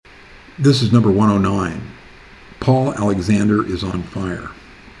This is number 109. Paul Alexander is on fire.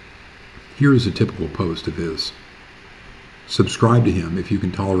 Here is a typical post of his. Subscribe to him if you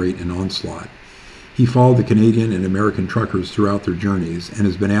can tolerate an onslaught. He followed the Canadian and American truckers throughout their journeys and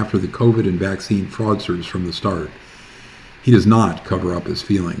has been after the COVID and vaccine fraudsters from the start. He does not cover up his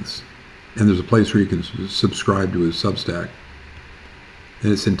feelings. And there's a place where you can subscribe to his Substack.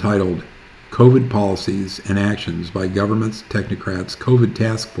 And it's entitled COVID Policies and Actions by Governments, Technocrats, COVID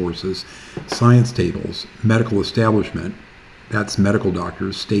Task Forces, Science Tables, Medical Establishment, that's medical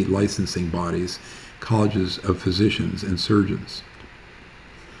doctors, state licensing bodies, colleges of physicians, and surgeons.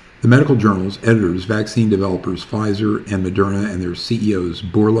 The medical journals, editors, vaccine developers, Pfizer and Moderna, and their CEOs,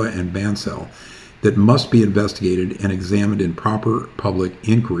 Bourla and Bancel, that must be investigated and examined in proper public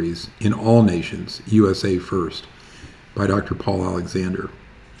inquiries in all nations, USA First, by Dr. Paul Alexander,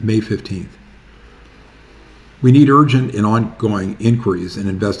 May 15th. We need urgent and ongoing inquiries and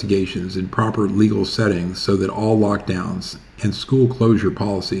investigations in proper legal settings so that all lockdowns and school closure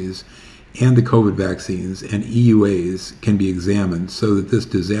policies and the COVID vaccines and EUAs can be examined so that this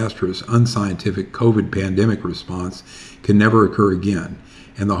disastrous, unscientific COVID pandemic response can never occur again,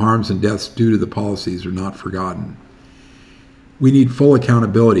 and the harms and deaths due to the policies are not forgotten. We need full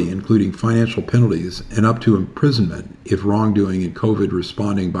accountability, including financial penalties and up to imprisonment if wrongdoing in COVID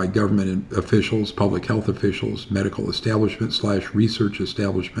responding by government officials, public health officials, medical establishment/research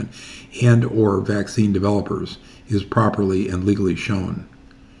establishment, and or vaccine developers is properly and legally shown.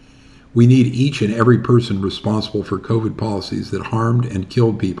 We need each and every person responsible for COVID policies that harmed and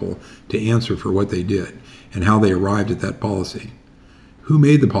killed people to answer for what they did and how they arrived at that policy. Who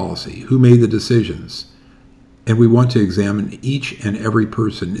made the policy? Who made the decisions? And we want to examine each and every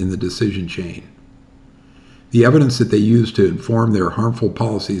person in the decision chain. The evidence that they use to inform their harmful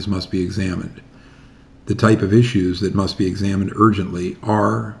policies must be examined. The type of issues that must be examined urgently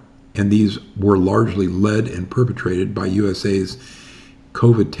are, and these were largely led and perpetrated by USA's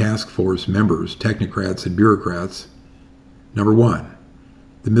COVID task force members, technocrats, and bureaucrats. Number one,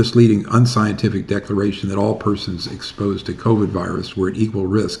 the misleading, unscientific declaration that all persons exposed to COVID virus were at equal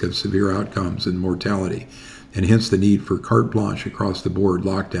risk of severe outcomes and mortality, and hence the need for carte blanche across the board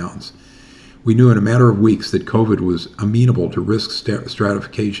lockdowns. We knew in a matter of weeks that COVID was amenable to risk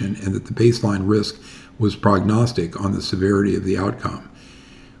stratification and that the baseline risk was prognostic on the severity of the outcome.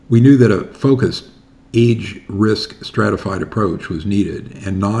 We knew that a focused age risk stratified approach was needed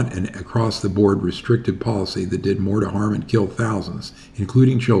and not an across-the-board restrictive policy that did more to harm and kill thousands,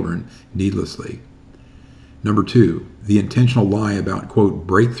 including children, needlessly. Number two, the intentional lie about, quote,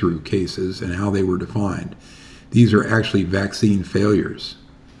 breakthrough cases and how they were defined. These are actually vaccine failures.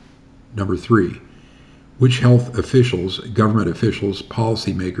 Number three, which health officials, government officials,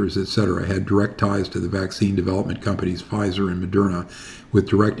 policymakers, etc., had direct ties to the vaccine development companies Pfizer and Moderna with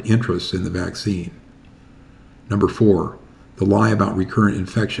direct interests in the vaccine. Number four, the lie about recurrent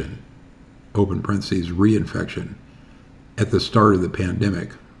infection, open parentheses, reinfection, at the start of the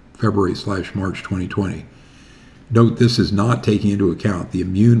pandemic, February/March 2020. Note this is not taking into account the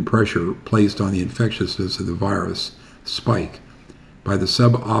immune pressure placed on the infectiousness of the virus spike by the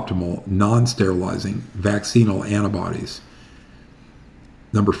suboptimal, non-sterilizing vaccinal antibodies.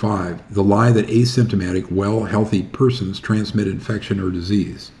 Number five, the lie that asymptomatic, well, healthy persons transmit infection or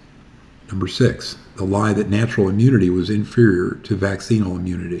disease. Number six, the lie that natural immunity was inferior to vaccinal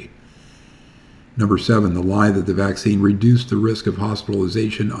immunity. Number seven, the lie that the vaccine reduced the risk of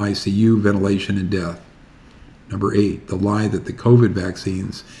hospitalization, ICU, ventilation, and death. Number eight, the lie that the COVID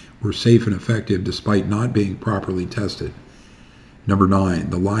vaccines were safe and effective despite not being properly tested. Number nine,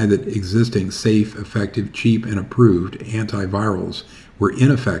 the lie that existing safe, effective, cheap, and approved antivirals were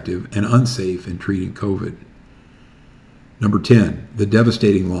ineffective and unsafe in treating COVID. Number 10, the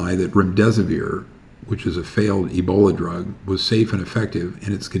devastating lie that remdesivir, which is a failed Ebola drug, was safe and effective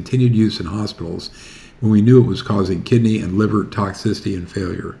in its continued use in hospitals when we knew it was causing kidney and liver toxicity and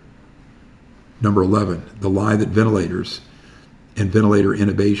failure. Number 11, the lie that ventilators and ventilator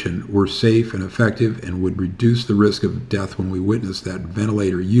intubation were safe and effective and would reduce the risk of death when we witnessed that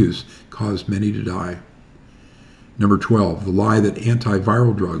ventilator use caused many to die. Number 12, the lie that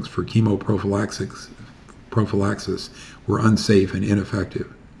antiviral drugs for chemoprophylaxis were unsafe and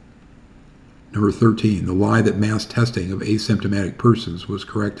ineffective. Number 13, the lie that mass testing of asymptomatic persons was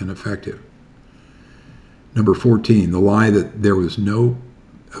correct and effective. Number 14, the lie that there was no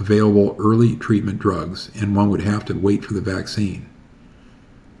available early treatment drugs and one would have to wait for the vaccine.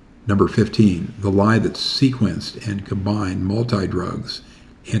 Number 15, the lie that sequenced and combined multi-drugs,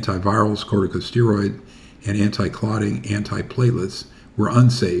 antivirals, corticosteroid, and anti-clotting antiplatelets were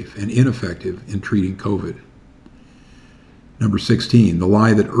unsafe and ineffective in treating COVID. Number 16, the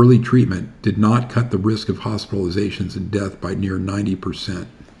lie that early treatment did not cut the risk of hospitalizations and death by near 90%.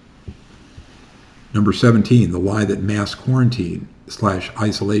 Number 17, the lie that mass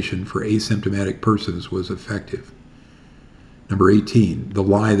quarantine/isolation for asymptomatic persons was effective. Number 18, the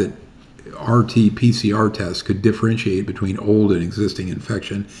lie that RT-PCR tests could differentiate between old and existing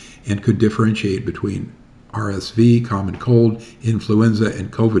infection and could differentiate between RSV, common cold, influenza,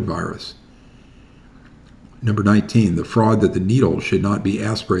 and COVID virus. Number 19, the fraud that the needle should not be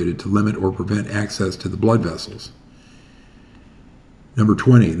aspirated to limit or prevent access to the blood vessels. Number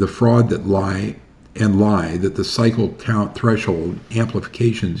 20, the fraud that lie that the cycle count threshold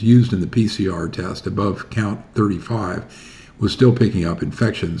amplifications used in the PCR test above count 35 was still picking up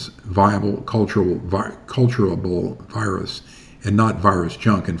infections, viable culturable virus, and not virus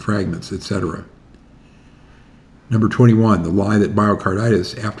junk and fragments, etc. Number 21, the lie that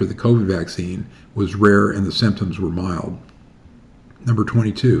myocarditis after the COVID vaccine was rare and the symptoms were mild. Number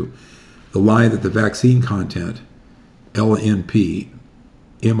 22, the lie that the vaccine content, LNP,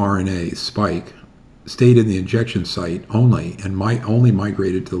 mRNA spike, stayed in the injection site only and might only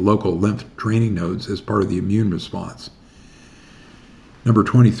migrated to the local lymph draining nodes as part of the immune response. Number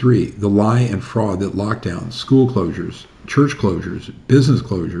 23, the lie and fraud that lockdowns, school closures, church closures, business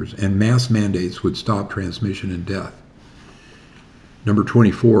closures, and mass mandates would stop transmission and death. Number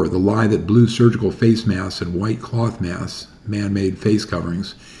 24, the lie that blue surgical face masks and white cloth masks, man-made face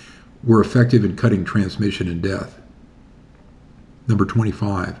coverings, were effective in cutting transmission and death. Number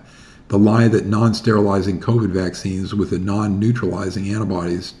 25, the lie that non-sterilizing COVID vaccines with the non-neutralizing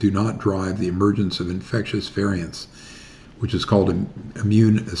antibodies do not drive the emergence of infectious variants, which is called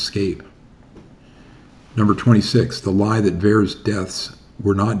immune escape. Number 26, the lie that VAERS deaths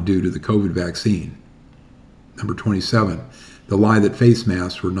were not due to the COVID vaccine. Number 27, the lie that face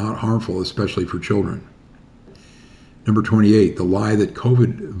masks were not harmful, especially for children. Number 28, the lie that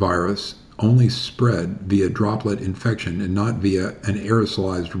COVID virus only spread via droplet infection and not via an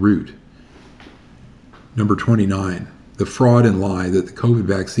aerosolized route. Number 29, the fraud and lie that the COVID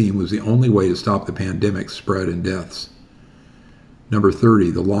vaccine was the only way to stop the pandemic spread and deaths. Number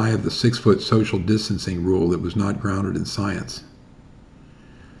 30, the lie of the 6-foot social distancing rule that was not grounded in science.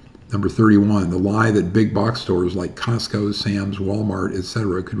 Number 31, the lie that big box stores like Costco, Sam's, Walmart,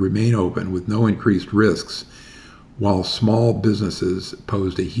 etc. could remain open with no increased risks, while small businesses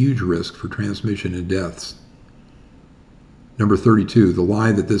posed a huge risk for transmission and deaths. Number 32, the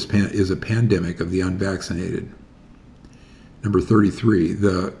lie that this is a pandemic of the unvaccinated. Number 33,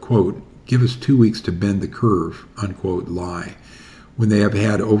 the, quote, give us 2 weeks to bend the curve, unquote, lie, when they have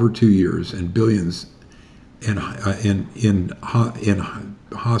had over 2 years and billions in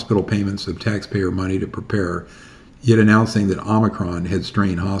hospital payments of taxpayer money to prepare, yet announcing that Omicron had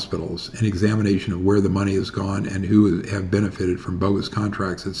strained hospitals, an examination of where the money has gone and who have benefited from bogus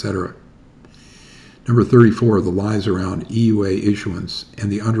contracts, etc. Number 34, the lies around EUA issuance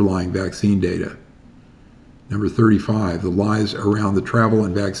and the underlying vaccine data. Number 35, the lies around the travel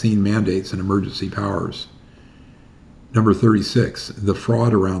and vaccine mandates and emergency powers. Number 36, the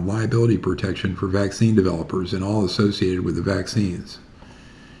fraud around liability protection for vaccine developers and all associated with the vaccines.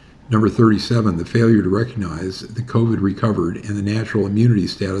 Number 37, the failure to recognize the COVID recovered and the natural immunity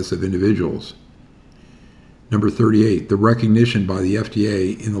status of individuals. Number 38, the recognition by the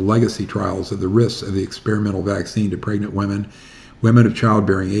FDA in the legacy trials of the risks of the experimental vaccine to pregnant women, women of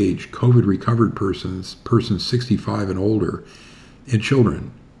childbearing age, COVID recovered persons 65 and older, and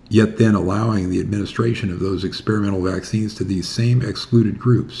children, yet then allowing the administration of those experimental vaccines to these same excluded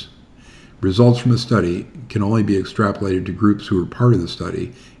groups. Results from the study can only be extrapolated to groups who are part of the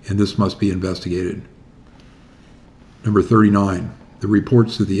study, and this must be investigated. Number 39, the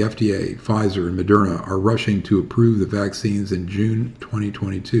reports that the FDA, Pfizer, and Moderna are rushing to approve the vaccines in June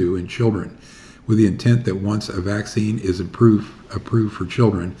 2022 in children, with the intent that once a vaccine is approved for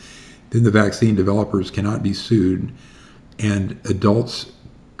children, then the vaccine developers cannot be sued, and adults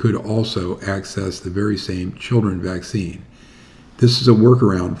could also access the very same children vaccine. This is a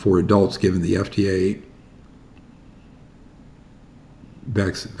workaround for adults given the FDA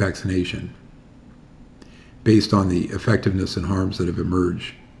vaccination based on the effectiveness and harms that have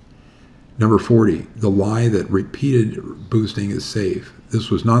emerged. Number 40, the lie that repeated boosting is safe. This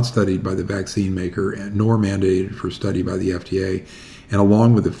was not studied by the vaccine maker nor mandated for study by the FDA, and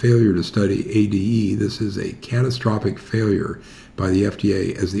along with the failure to study ADE, this is a catastrophic failure by the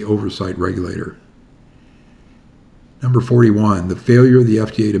FDA as the oversight regulator. Number 41, the failure of the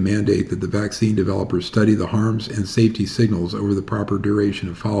FDA to mandate that the vaccine developers study the harms and safety signals over the proper duration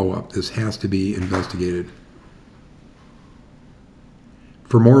of follow-up. This has to be investigated.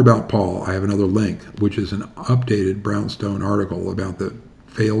 For more about Paul, I have another link, which is an updated Brownstone article about the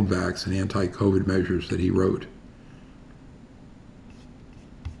failed vax and anti-COVID measures that he wrote.